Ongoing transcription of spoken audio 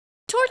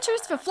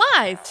Tortures for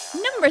flies,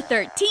 number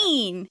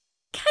 13.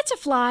 Catch a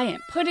fly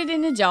and put it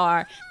in a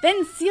jar,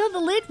 then seal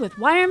the lid with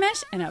wire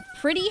mesh and a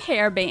pretty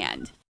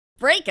hairband.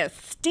 Break a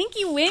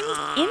stinky wind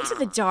into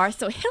the jar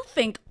so he'll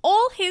think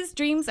all his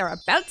dreams are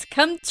about to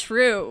come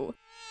true.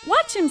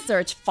 Watch him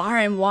search far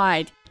and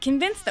wide,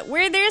 convinced that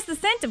where there's the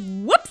scent of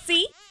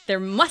whoopsie, there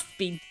must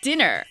be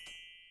dinner.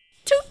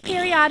 Toot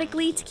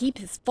periodically to keep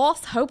his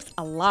false hopes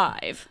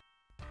alive.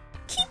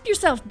 Keep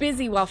yourself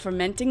busy while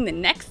fermenting the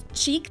next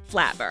cheek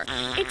flabber.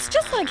 It's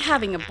just like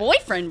having a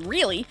boyfriend,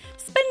 really,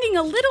 spending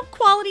a little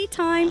quality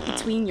time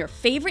between your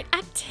favorite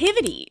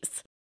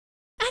activities.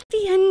 At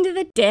the end of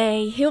the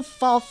day, he'll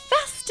fall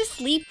fast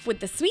asleep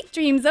with the sweet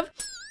dreams of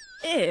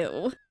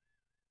ew.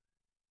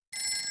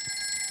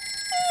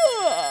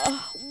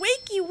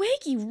 Wakey,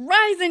 wakey,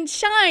 rise and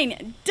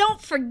shine.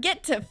 Don't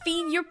forget to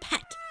feed your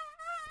pet.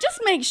 Just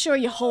make sure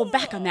you hold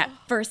back on that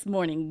first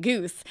morning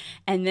goose,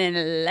 and then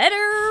let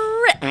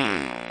her rip.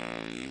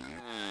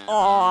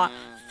 Aw,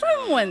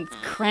 someone's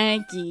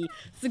cranky,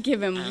 so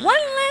give him one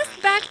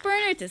last back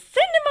burner to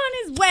send him on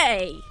his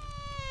way.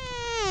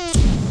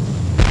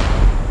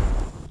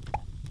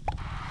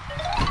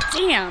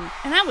 Damn,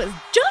 and I was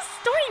just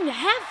starting to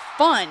have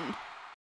fun.